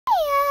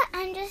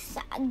I'm just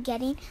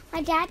getting,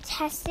 my dad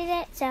tested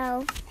it,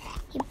 so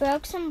he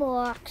broke some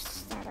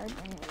blocks that I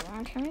didn't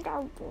want him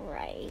to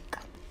break.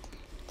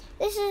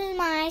 This is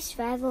my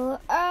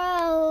survival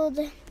old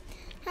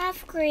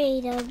half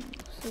grade of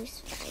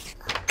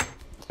survival.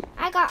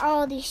 I got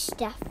all this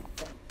stuff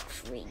for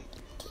free.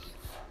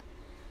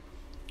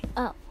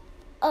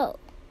 Oh,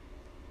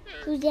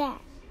 who's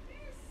that?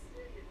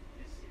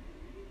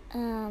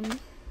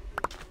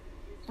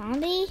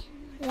 Zombie?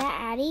 Is that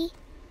Addie?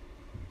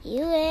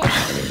 You it?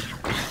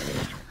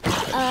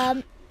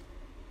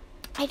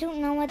 I don't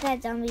know what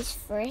that zombie's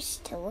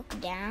first to look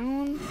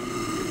down.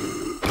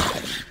 I'm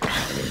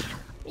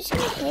just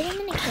gonna hit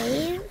him in a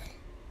cave.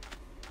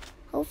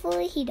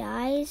 Hopefully he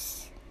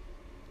dies.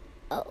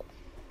 Oh,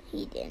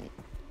 he didn't.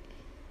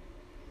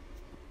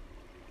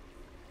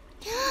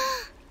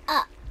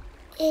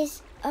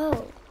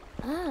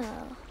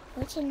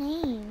 What's your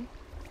name?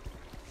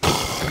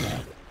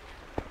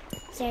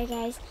 Sorry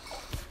guys,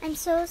 I'm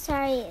so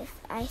sorry if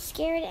I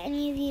scared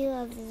any of you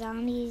of the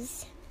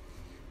zombies,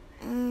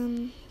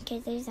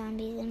 because there's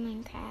zombies in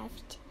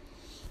Minecraft.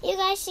 You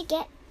guys should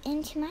get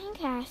into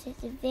Minecraft.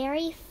 It's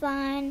very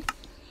fun.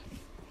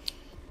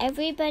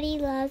 Everybody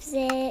loves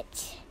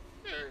it.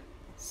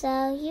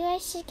 So you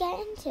guys should get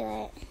into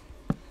it.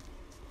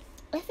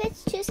 If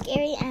it's too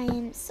scary, I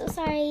am so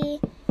sorry.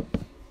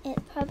 It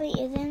probably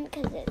isn't,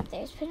 because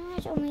there's pretty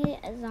much only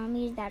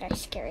zombies that are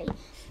scary.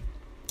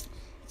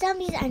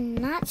 Zombies are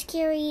not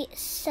scary,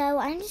 so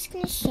I'm just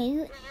going to show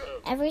you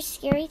every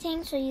scary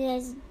thing so you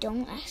guys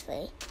don't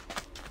actually.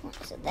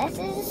 So this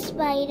is a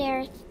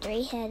spider,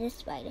 three-headed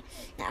spider.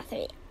 Not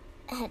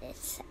three-headed,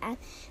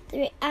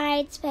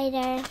 three-eyed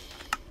spider.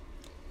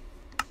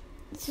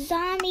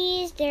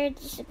 Zombies, they're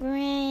just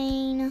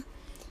green,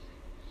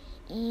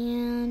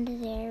 and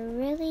they're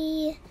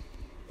really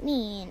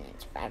mean in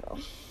survival.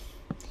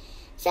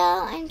 So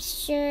I'm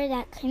sure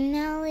that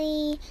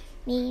Cornelli,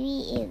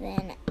 maybe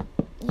even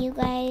you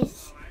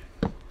guys,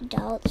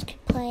 adults,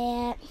 could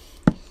play it.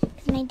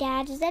 Because my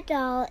dad is an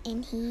adult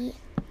and he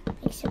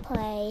likes to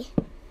play.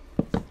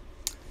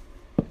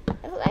 I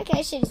feel like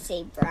I should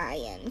say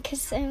Brian,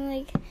 because I'm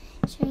like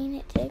showing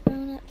it to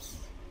grown-ups.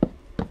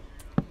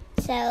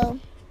 So,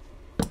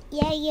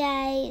 yeah,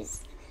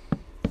 guys.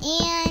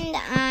 And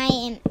I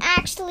am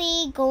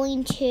actually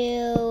going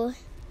to,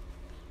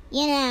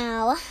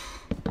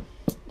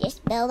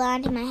 just build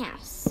onto my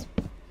house.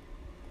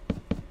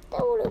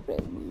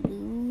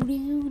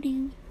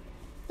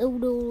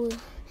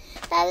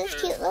 That is a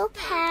cute little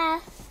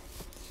path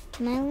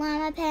to my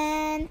llama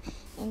pen,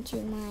 into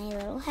my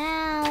little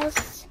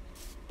house.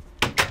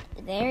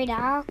 It's very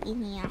dark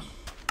in here.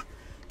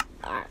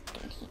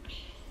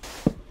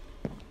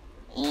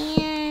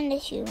 And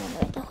if you wonder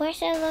what the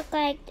horses look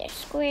like, they're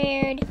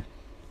squared.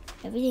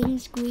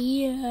 Everything's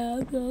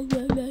squared.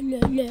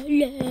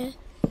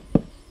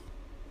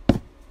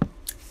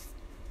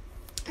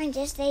 I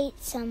just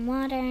ate some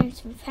water and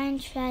some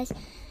french fries.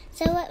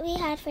 So what we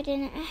had for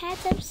dinner, I had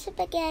some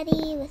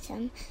spaghetti with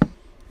some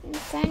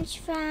french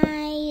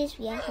fries.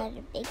 We all had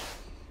a big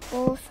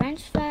bowl of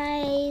french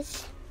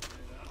fries.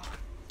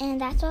 And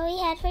that's what we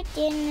had for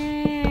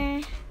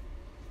dinner.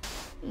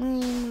 My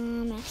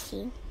mom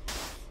actually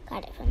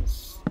got it from the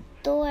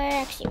store,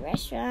 actually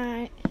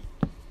restaurant.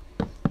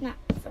 Not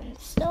from the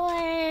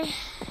store.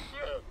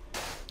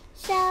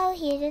 So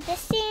here's the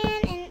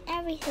sand and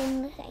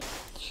everything looks like.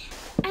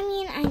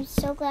 I'm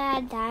so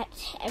glad that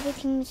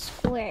everything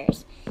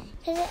squares,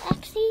 because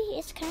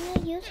it's kind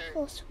of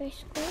useful.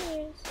 Squares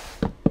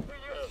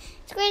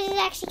is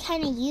actually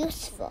kind of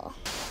useful.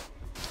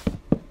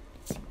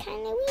 It's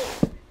kind of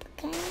weird, but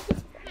kind of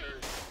useful.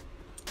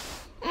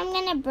 I'm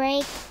gonna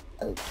break.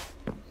 Oh, is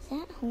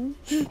that home?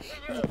 Is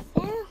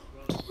that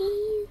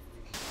okay?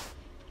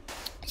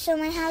 So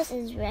my house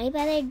is right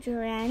by the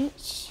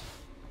drench.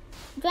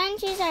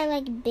 Drenches are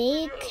like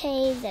big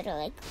caves that are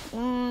like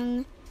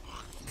long.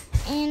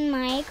 In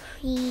my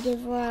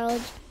creative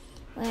world,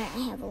 where I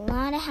have a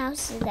lot of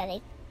houses that I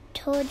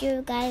told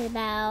you guys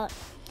about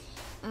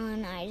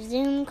on our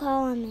Zoom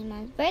call on my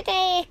mom's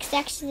birthday. Because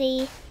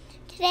actually,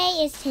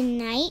 today is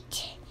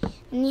tonight,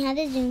 and we had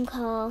a Zoom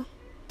call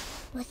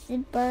with the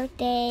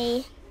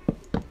birthday.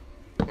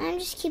 I'm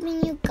just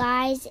keeping you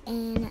guys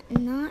in,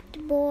 not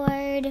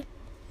bored.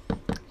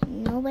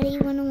 Nobody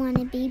would want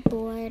to be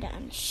bored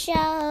on the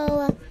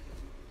show.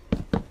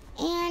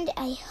 And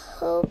I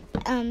hope,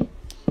 and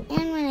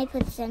when I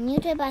put this on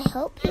YouTube, I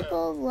hope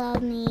people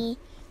love me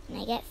and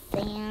I get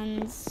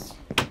fans.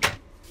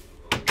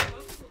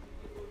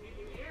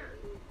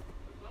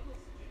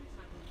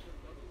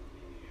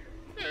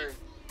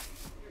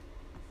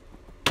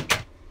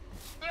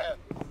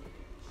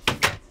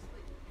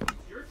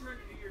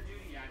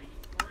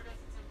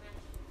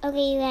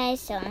 Okay, you guys,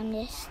 so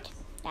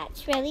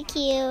that's really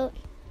cute.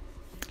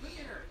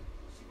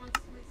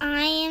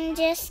 I am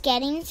just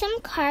getting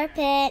some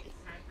carpet.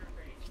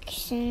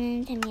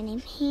 I'm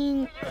getting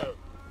paint.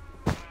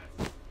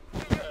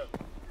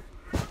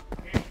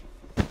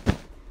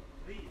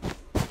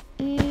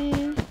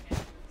 And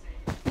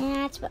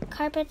that's what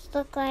carpets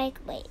look like.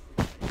 Wait.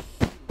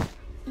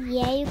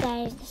 yeah, you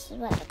guys, this is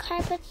what the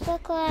carpets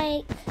look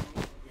like.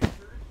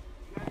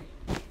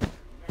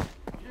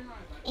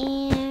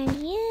 And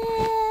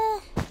yeah.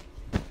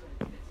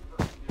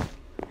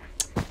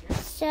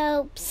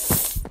 So,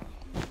 psst.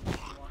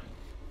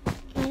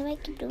 Why do I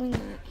keep doing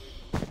that?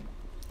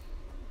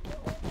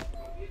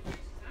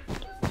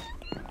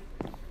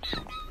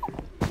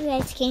 You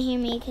guys can't hear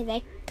me because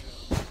I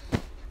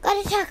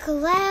gotta talk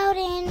loud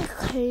and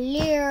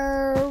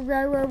clear.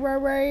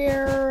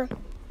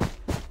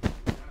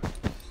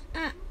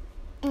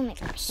 Oh my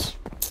gosh.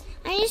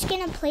 I'm just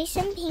gonna place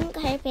some pink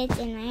carpets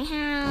in my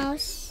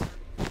house.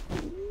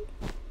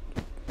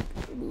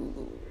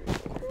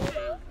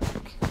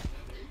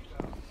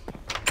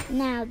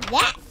 Now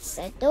that's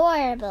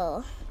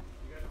adorable.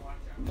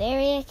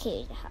 Very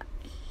cute.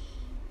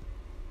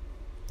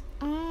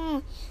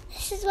 Oh,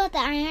 this is what the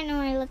iron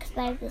ore looks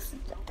like. This is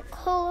what the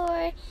coal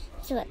ore.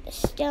 This is what the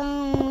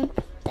stone.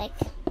 Like,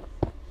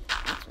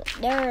 that's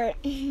what dirt.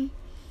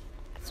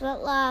 That's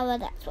what lava.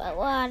 That's what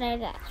water.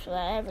 That's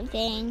what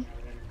everything.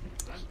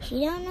 If you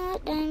don't know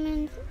what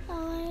diamonds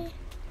are,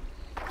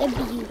 they're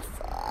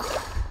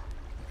beautiful.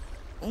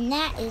 And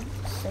that is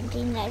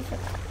something that I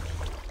forgot.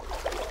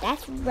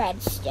 That's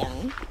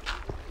redstone.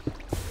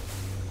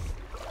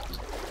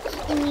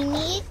 And you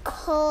need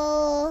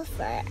coal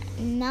for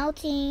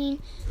melting.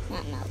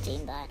 Not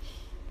melting, but...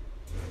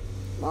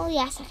 well,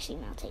 yes, actually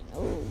melting.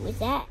 Oh, is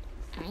that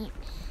iron?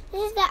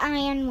 This is the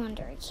Iron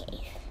Wonder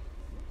Cave.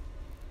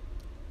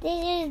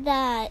 This is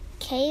the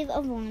Cave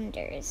of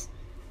Wonders.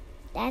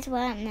 That's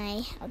what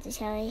my elder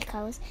Sally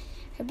calls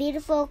her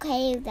beautiful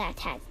cave that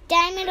has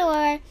diamond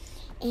ore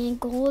and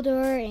gold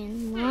ore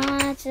and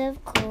lots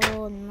of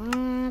coal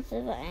and lots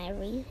of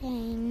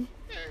everything.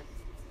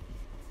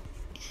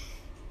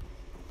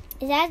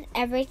 Is that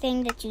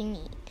everything that you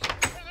need?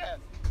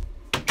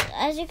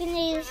 As you can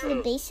see, this is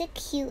a basic,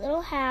 cute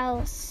little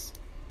house.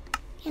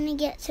 Gonna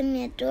get some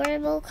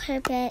adorable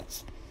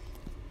carpets.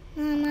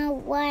 Mama,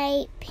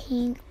 white,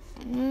 pink,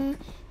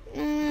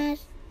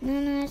 nanas, and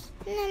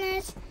nanas.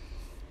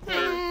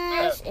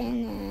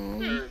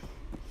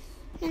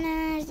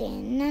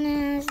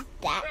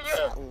 That's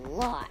a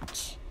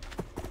lot.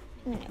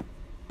 I'm gonna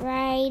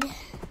ride.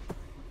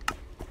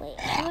 Wait,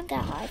 I haven't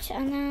got hearts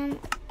on them.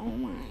 Oh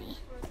my.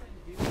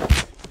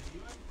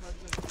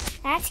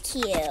 That's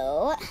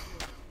cute.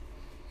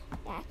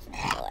 That's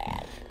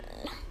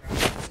adorable.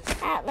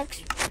 That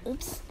looks,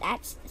 oops,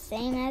 that's the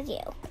same as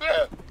you.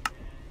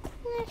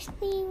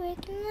 Actually, we're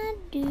gonna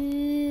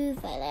do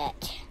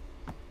violet.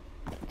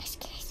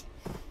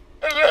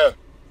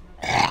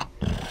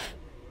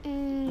 We're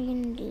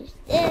gonna do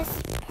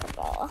this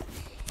purple.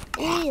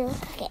 You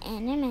look like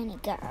an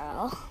Enderman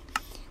girl.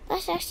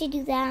 Let's actually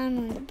do that on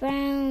one of the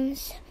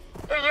browns.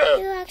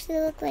 You actually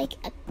look like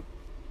a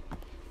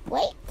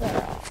white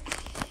girl.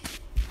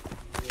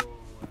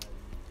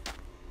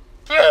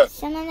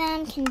 Some of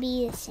them can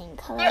be the same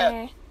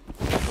color.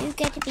 You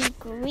get to be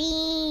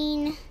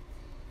green.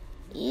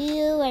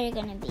 You are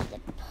going to be the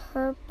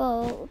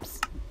purple. Oops.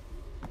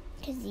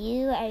 Because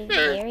you are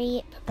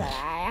very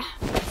purple.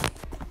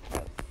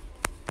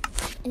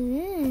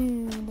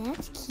 Ooh,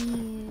 that's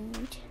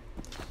cute.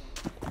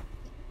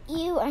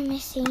 You are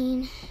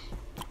missing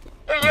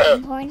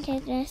important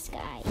in the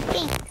sky.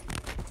 Pink.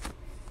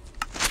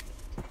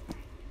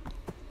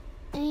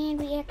 And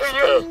we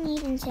actually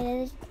need, instead of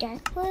this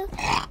dark blue,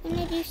 we're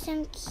going to do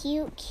some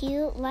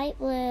cute light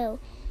blue.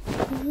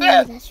 Ooh,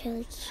 that's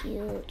really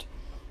cute.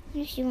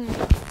 If you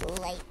want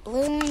light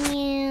blue on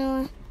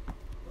you.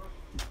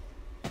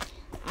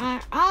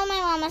 All my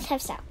llamas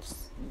have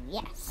cells.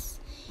 Yes.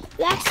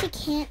 You actually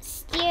can't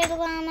steer the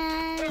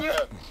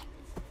llamas.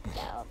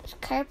 So,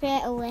 just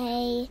carpet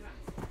away.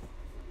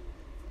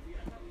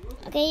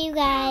 Okay, you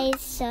guys.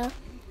 So,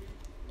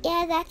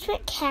 yeah, that's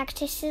what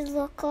cactuses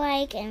look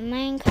like in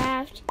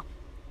Minecraft.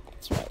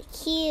 That's really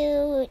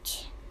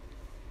cute.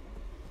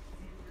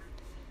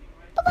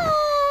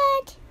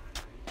 But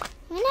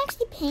I'm going to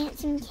actually plant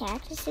some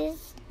cactus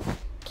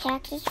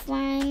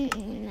farm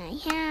in my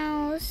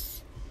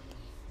house.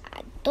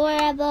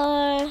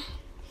 Adorable.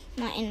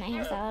 Not in my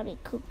house, that'll be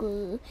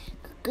cuckoo.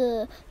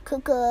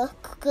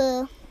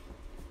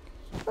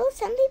 Well,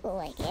 some people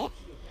like it.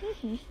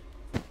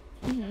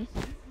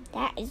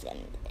 That is going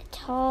to be the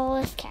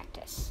tallest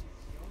cactus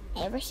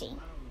I ever seen.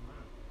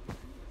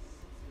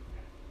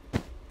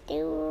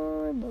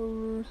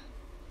 Adorable.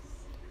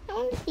 I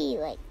want to be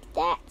like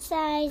that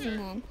size, and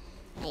then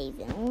an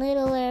even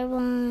littler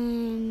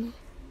one.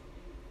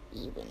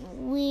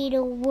 Even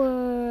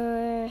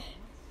weirder.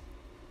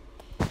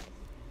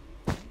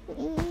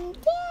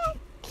 They're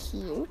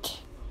cute.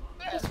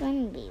 This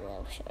one would be a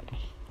little shorter.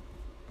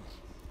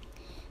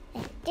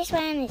 And this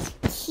one is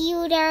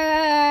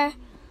cuter.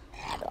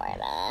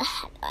 Adorable.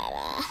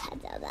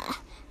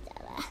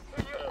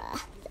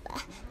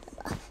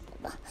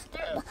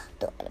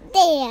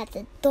 That's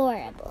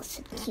adorable.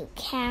 Some cute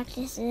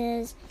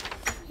cactuses.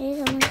 It is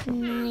almost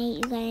night,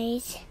 you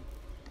guys.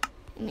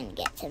 I'm gonna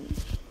get some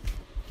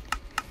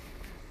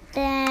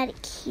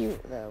that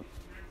cute little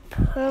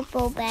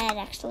purple bed,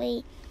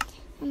 actually.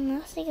 I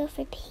mostly go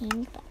for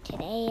pink, but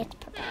today it's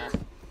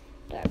purple.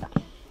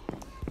 Adorable.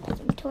 Put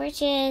some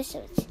torches so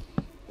it's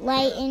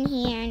light in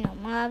here. No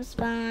mob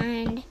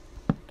spawned.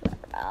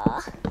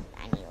 Adorable.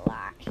 I need a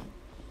lot.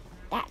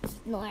 That's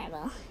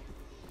normal.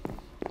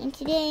 And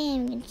today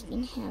I'm just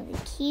going to have a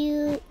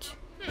cute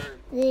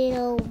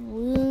little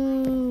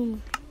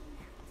room.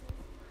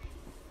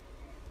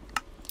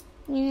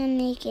 I'm going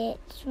to make it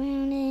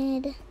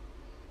surrounded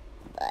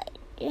by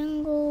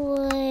jungle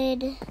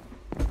wood. I'm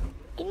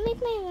going to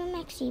make my room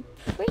actually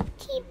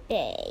pretty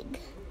big.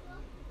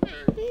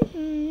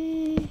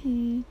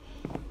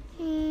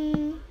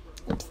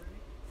 Oops.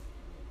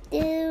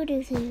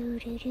 There's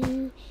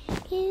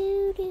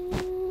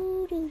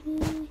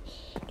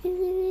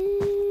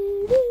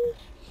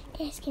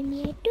gonna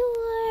be a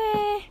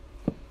door.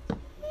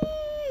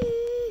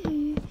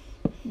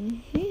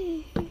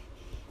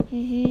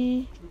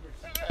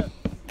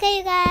 Okay,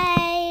 you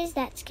guys,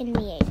 that's gonna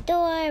be a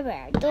door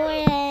where our door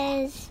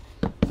is.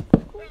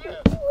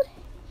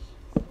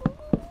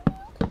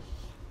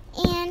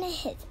 And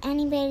if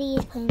anybody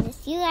is playing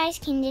this, you guys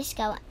can just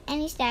go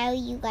any style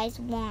you guys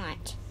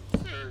want.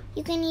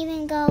 You can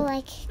even go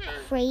like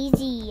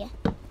crazy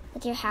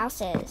with your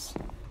houses.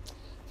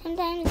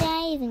 Sometimes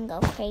I even go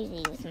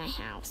crazy with my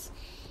house.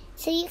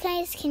 So you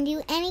guys can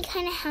do any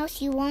kind of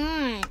house you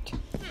want.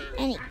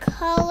 Any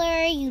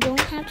color. You don't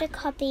have to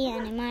copy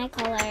any of my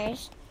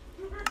colors.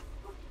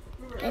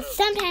 Because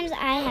sometimes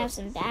I have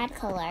some bad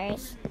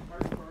colors.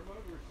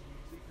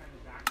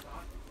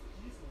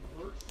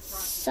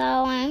 So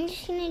I'm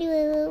just going to do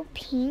a little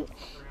pink.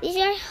 These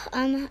are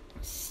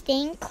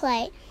stained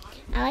clay.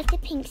 I like the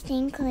pink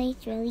stained clay.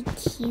 It's really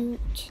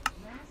cute.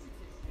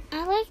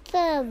 I like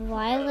the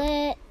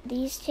violet,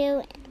 these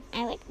two.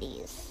 I like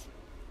these.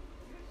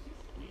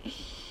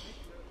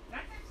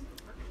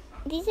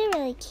 These are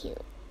really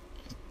cute.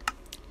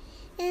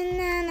 And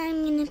then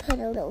I'm going to put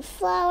a little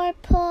flower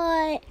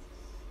pot.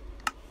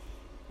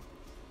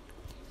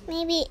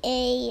 Maybe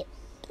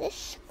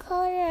this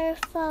color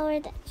flower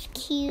that's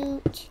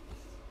cute.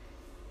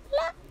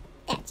 Look,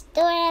 that's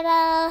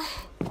adorable.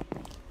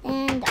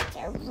 And that's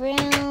our room.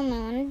 I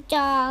want a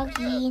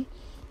doggy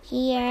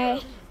here.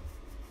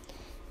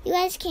 You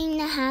guys can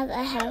have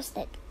a house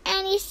that's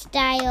any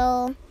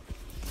style.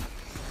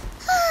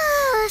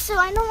 So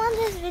I don't want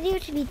this video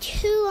to be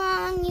too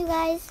long, you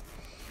guys,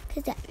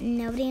 because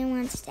nobody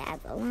wants to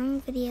have a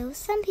long video.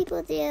 Some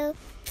people do.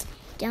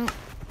 Don't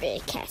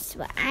broadcast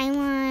what I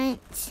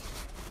want.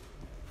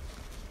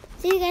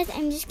 So you guys,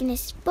 I'm just going to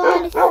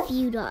spawn a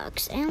few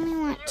dogs. I only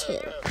want 2.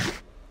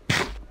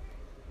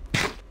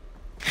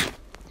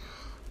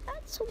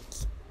 That's so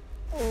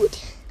cute.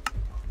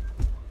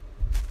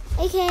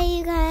 Okay,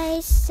 you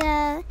guys, so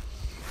I'm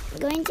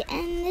going to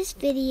end this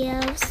video.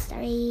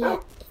 Sorry,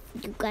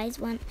 if you guys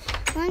want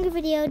a longer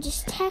video,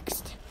 just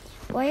text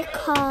or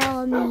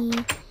call me.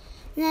 And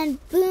then,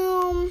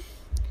 boom,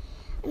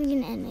 I'm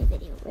going to end my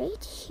video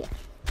right here.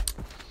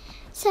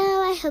 So,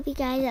 I hope you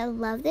guys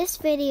love this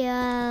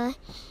video.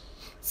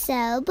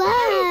 So,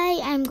 bye.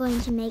 I'm going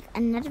to make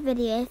another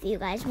video if you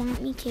guys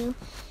want me to.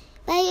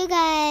 Bye, you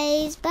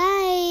guys.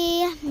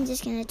 Bye. I'm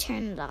just going to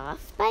turn it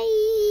off.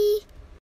 Bye.